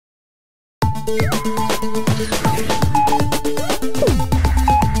Hi,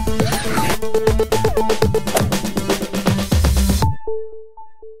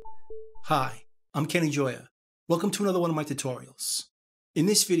 I'm Kenny Joya. Welcome to another one of my tutorials. In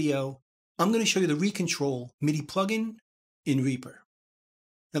this video, I'm going to show you the ReaControl MIDI plugin in Reaper.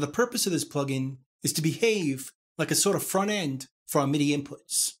 Now the purpose of this plugin is to behave like a sort of front end for our MIDI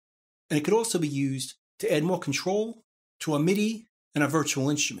inputs. And it could also be used to add more control to our MIDI and our virtual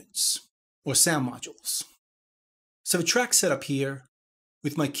instruments, or sound modules. So I have a track set up here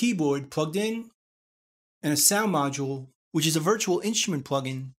with my keyboard plugged in and a sound module, which is a virtual instrument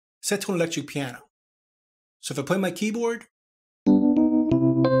plugin set to an electric piano. So if I play my keyboard,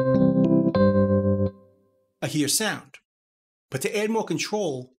 I hear sound. But to add more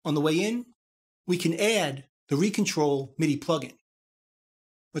control on the way in, we can add the ReaControl MIDI plugin.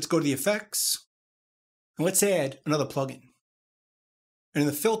 Let's go to the effects, and let's add another plugin. And in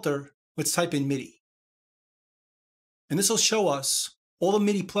the filter, let's type in MIDI. And this will show us all the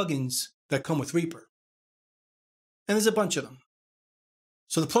MIDI plugins that come with Reaper. And there's a bunch of them.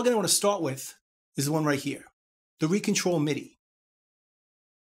 So the plugin I want to start with is the one right here, the ReaControlMIDI.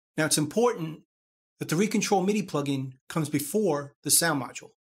 Now it's important that the ReaControlMIDI plugin comes before the sound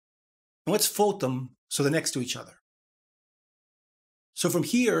module. And let's float them so they're next to each other. So from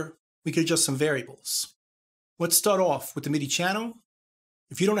here, we can adjust some variables. Let's start off with the MIDI channel.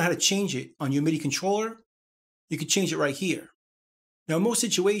 If you don't know how to change it on your MIDI controller, you can change it right here. Now in most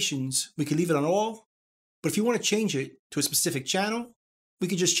situations, we can leave it on all, but if you want to change it to a specific channel, we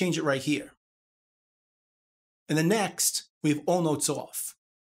can just change it right here. And then next, we have all notes off,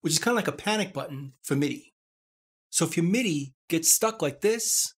 which is kind of like a panic button for MIDI. So if your MIDI gets stuck like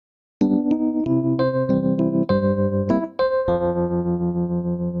this,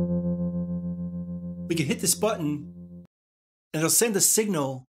 we can hit this button and it'll send a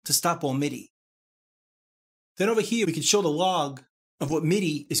signal to stop all MIDI. Then over here, we can show the log of what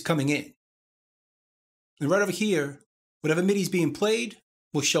MIDI is coming in. And right over here, whatever MIDI is being played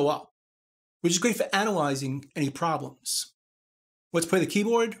will show up, which is great for analyzing any problems. Let's play the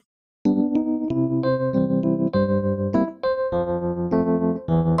keyboard.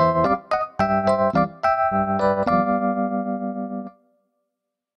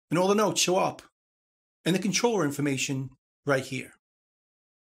 And all the notes show up, and the controller information right here.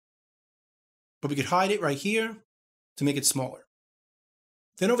 But we could hide it right here to make it smaller.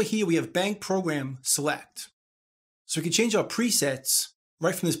 Then over here we have Bank Program Select. So we can change our presets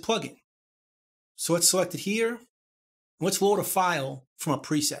right from this plugin. So let's select it here. And let's load a file from our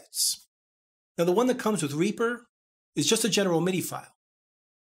presets. Now the one that comes with Reaper is just a general MIDI file.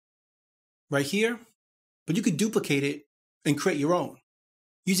 Right here. But you could duplicate it and create your own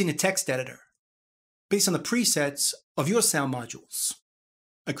using a text editor based on the presets of your sound modules.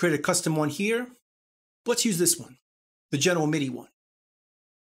 I created a custom one here. Let's use this one, the general MIDI one.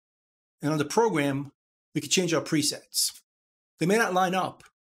 And under Program, we can change our presets. They may not line up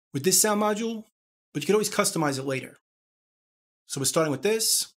with this sound module, but you can always customize it later. So we're starting with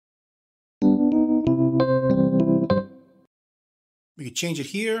this. We can change it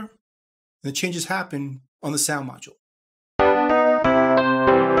here, and the changes happen on the sound module.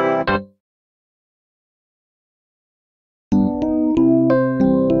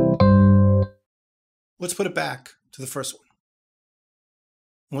 Let's put it back to the first one.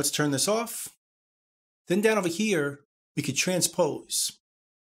 And let's turn this off. Then down over here, we could transpose.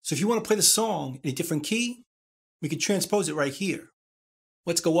 So if you want to play the song in a different key, we could transpose it right here.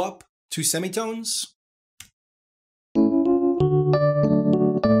 Let's go up 2 semitones. Or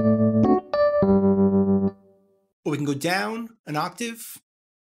we can go down an octave.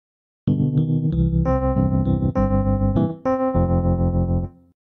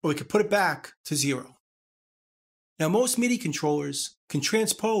 Or we could put it back to 0. Now most MIDI controllers can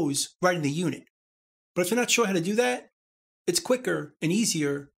transpose right in the unit. But if you're not sure how to do that, it's quicker and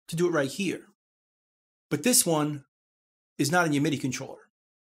easier to do it right here. But this one is not in your MIDI controller,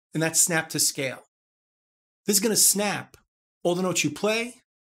 and that's snap to scale. This is going to snap all the notes you play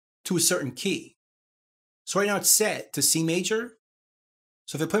to a certain key. So right now it's set to C major.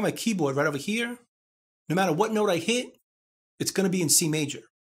 So if I play my keyboard right over here, no matter what note I hit, it's going to be in C major.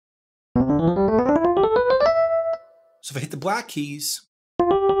 So if I hit the black keys,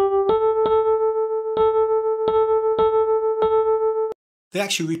 they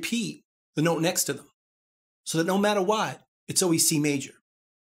actually repeat the note next to them, so that no matter what, it's always C major.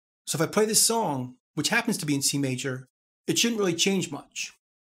 So if I play this song, which happens to be in C major, it shouldn't really change much,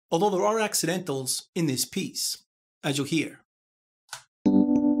 although there are accidentals in this piece, as you'll hear.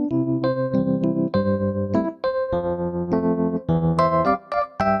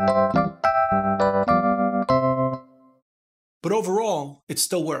 but overall, it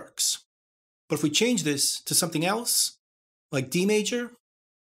still works. But if we change this to something else, like D major,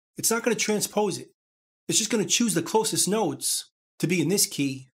 it's not going to transpose it. It's just going to choose the closest notes to be in this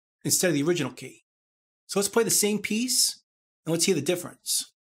key instead of the original key. So let's play the same piece and let's hear the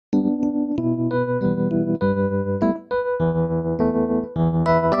difference.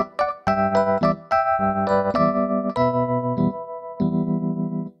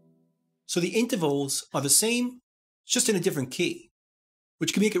 So the intervals are the same, just in a different key,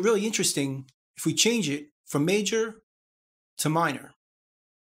 which can make it really interesting if we change it from major to minor.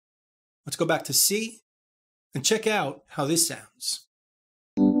 Let's go back to C and check out how this sounds.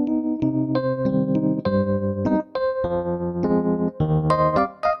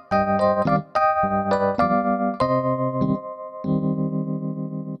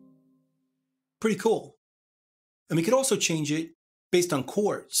 Pretty cool. And we could also change it based on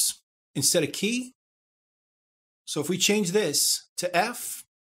chords instead of key. So if we change this to F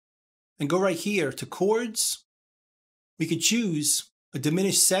and go right here to chords, we could choose a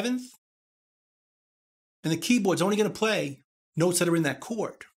diminished seventh, and the keyboard's only going to play notes that are in that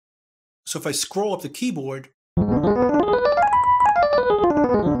chord. So if I scroll up the keyboard,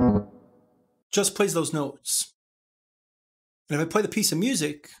 just plays those notes. And if I play the piece of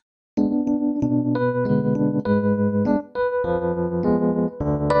music,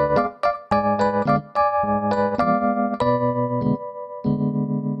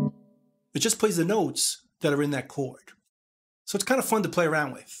 it just plays the notes that are in that chord. So it's kind of fun to play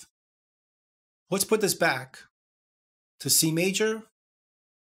around with. Let's put this back to C major, and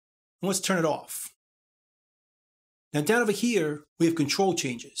let's turn it off. Now down over here, we have control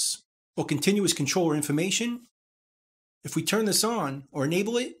changes, or continuous controller information. If we turn this on or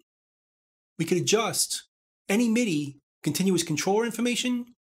enable it, we can adjust any MIDI continuous controller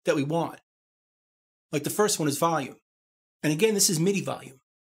information that we want. Like the first one is volume. And again, this is MIDI volume,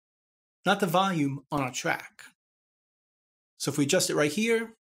 not the volume on our track. So if we adjust it right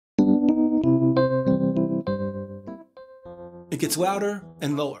here, it gets louder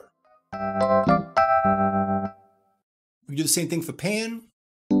and lower. We can do the same thing for pan.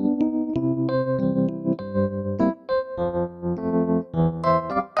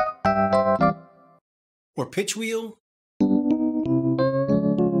 Or pitch wheel.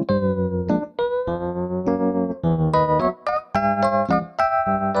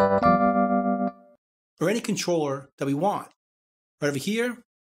 Or any controller that we want. Right over here,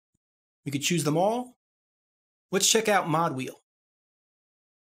 we could choose them all. Let's check out mod wheel,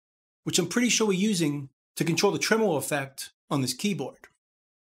 which I'm pretty sure we're using to control the tremolo effect on this keyboard.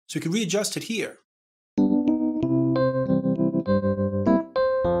 So we can readjust it here.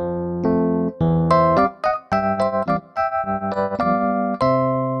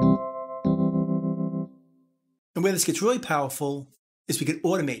 And where this gets really powerful is we can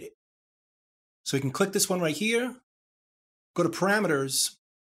automate it. So we can click this one right here, go to parameters,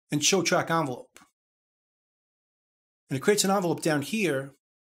 and show track envelope. And it creates an envelope down here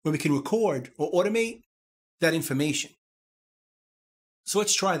where we can record or automate that information. So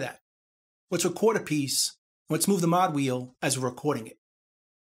let's try that. Let's record a piece, and let's move the mod wheel as we're recording it.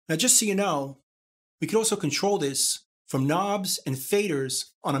 Now just so you know, we can also control this from knobs and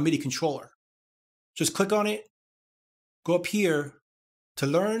faders on a MIDI controller. Just click on it, go up here to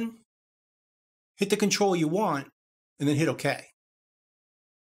learn, hit the controller you want, and then hit OK.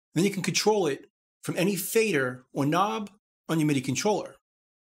 Then you can control it from any fader or knob on your MIDI controller.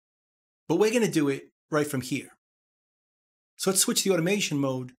 But we're going to do it right from here. So let's switch the automation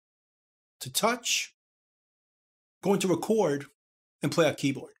mode to touch, go into record, and play our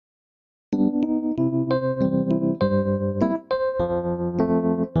keyboard.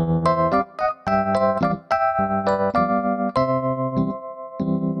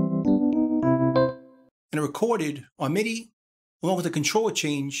 And it recorded on MIDI, along with the controller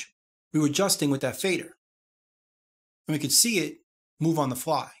change we were adjusting with that fader. And we could see it move on the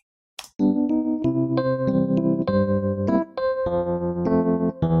fly.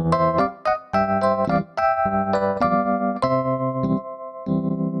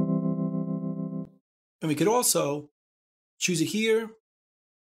 And we could also choose it here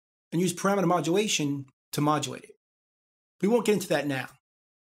and use parameter modulation to modulate it. We won't get into that now.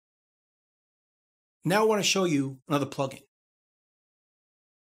 Now I want to show you another plugin.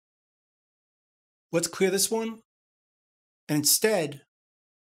 Let's clear this one, and instead,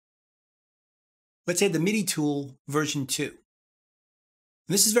 let's add the MIDI tool version 2. And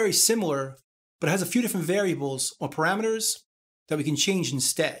this is very similar, but it has a few different variables or parameters that we can change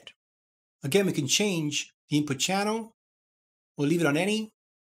instead. Again, we can change the input channel, or leave it on any.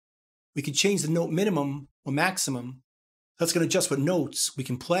 We can change the note minimum or maximum, That's going to adjust what notes we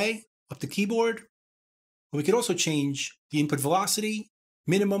can play up the keyboard. And we can also change the input velocity,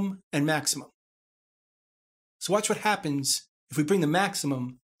 minimum, and maximum. So watch what happens if we bring the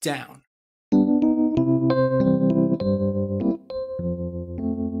maximum down.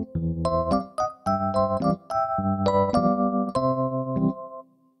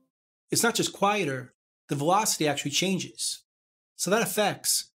 It's not just quieter, the velocity actually changes. So that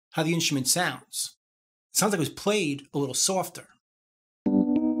affects how the instrument sounds. It sounds like it was played a little softer.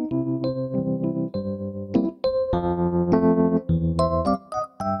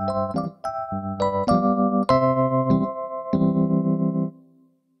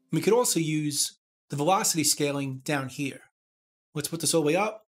 We could also use the velocity scaling down here. Let's put this all the way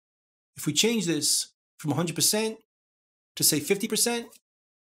up. If we change this from 100% to say 50%,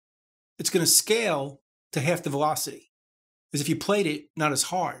 it's going to scale to half the velocity, as if you played it not as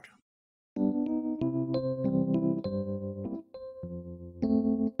hard.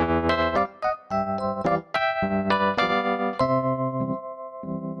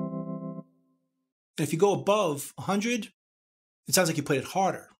 And if you go above 100, it sounds like you played it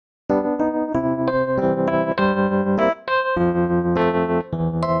harder.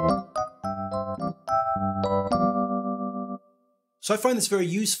 So I find this very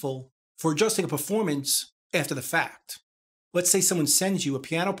useful for adjusting a performance after the fact. Let's say someone sends you a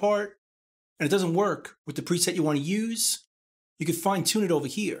piano part and it doesn't work with the preset you want to use. You could fine tune it over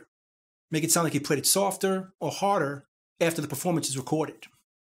here. Make it sound like you played it softer or harder after the performance is recorded.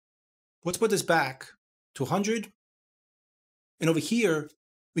 Let's put this back to 100. And over here,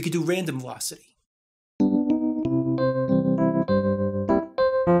 we could do random velocity.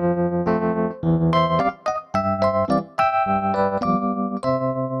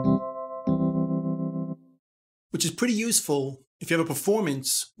 Which is pretty useful if you have a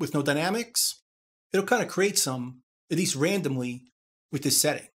performance with no dynamics. It'll kind of create some, at least randomly, with this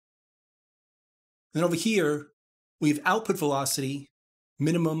setting. And then over here, we have output velocity,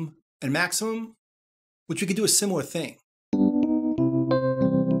 minimum, and maximum, which we could do a similar thing.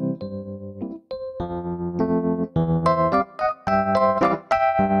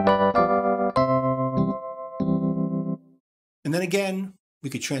 And then again,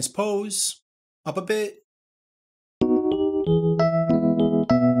 we could transpose up a bit,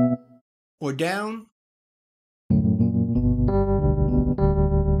 or down.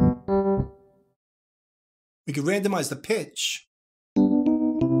 We could randomize the pitch.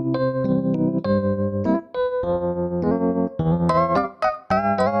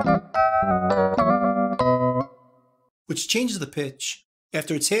 Which changes the pitch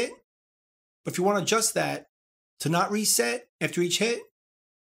after it's hit. But if you want to adjust that to not reset after each hit,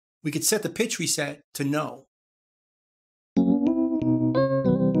 we could set the pitch reset to no.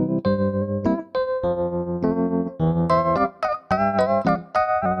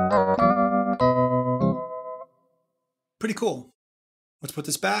 Pretty cool. Let's put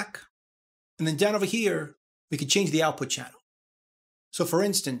this back. And then down over here, we could change the output channel. So for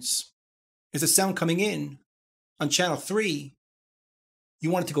instance, if the sound coming in on channel 3, you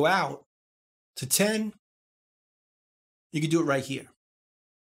want it to go out to 10, you can do it right here.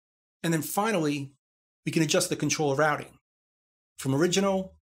 And then finally, we can adjust the controller routing from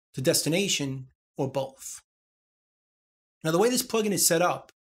original to destination or both. Now, the way this plugin is set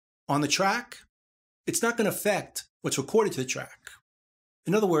up on the track, it's not going to affect what's recorded to the track.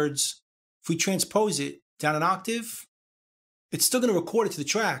 In other words, if we transpose it down an octave, it's still going to record it to the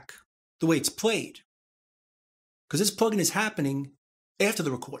track the way it's played, because this plugin is happening after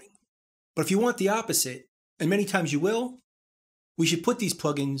the recording. But if you want the opposite, and many times you will, we should put these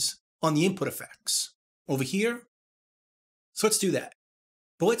plugins on the input effects over here. So let's do that.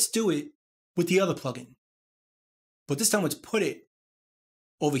 But let's do it with the other plugin. But this time let's put it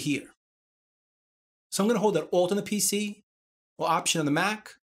over here. So I'm going to hold that Alt on the PC or Option on the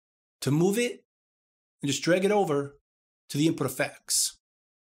Mac to move it and just drag it over to the input effects.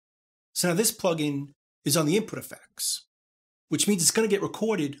 So now this plugin is on the input effects, which means it's going to get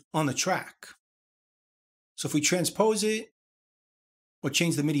recorded on the track. So if we transpose it or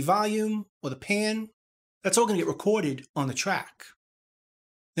change the MIDI volume or the pan, that's all going to get recorded on the track.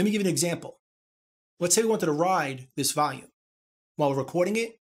 Let me give you an example. Let's say we wanted to ride this volume while we're recording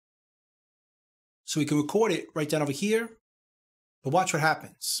it. So we can record it right down over here, but watch what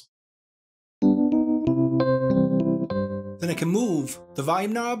happens. Then I can move the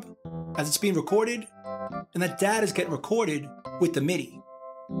volume knob as it's being recorded, and that data is getting recorded with the MIDI.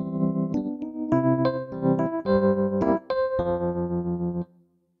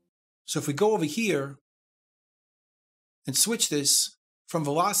 So if we go over here and switch this from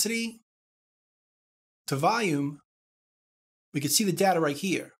velocity to volume, we can see the data right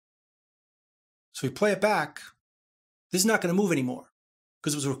here. So we play it back. This is not going to move anymore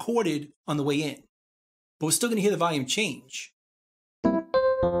because it was recorded on the way in. But we're still going to hear the volume change.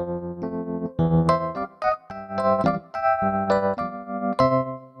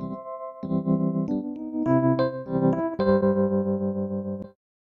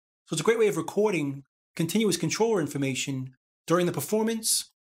 So it's a great way of recording continuous controller information during the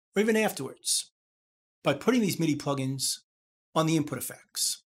performance or even afterwards by putting these MIDI plugins on the input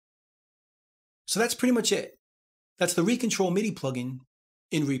effects. So that's pretty much it. That's the ReaControlMIDI plugin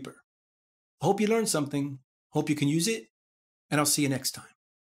in Reaper. I hope you learned something, hope you can use it, and I'll see you next time.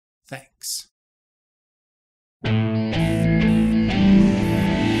 Thanks.